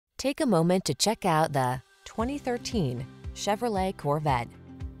Take a moment to check out the 2013 Chevrolet Corvette.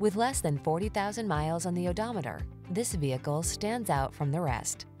 With less than 40,000 miles on the odometer, this vehicle stands out from the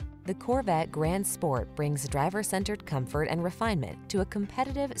rest. The Corvette Grand Sport brings driver-centered comfort and refinement to a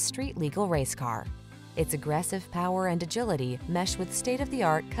competitive street-legal race car. Its aggressive power and agility mesh with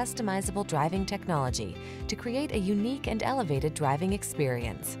state-of-the-art customizable driving technology to create a unique and elevated driving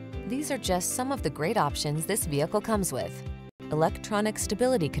experience. These are just some of the great options this vehicle comes with: electronic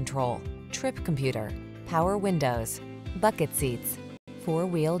stability control, trip computer, power windows, bucket seats,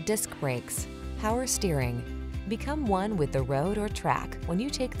 four-wheel disc brakes, power steering. Become one with the road or track when you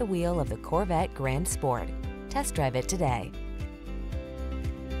take the wheel of the Corvette Grand Sport. Test drive it today.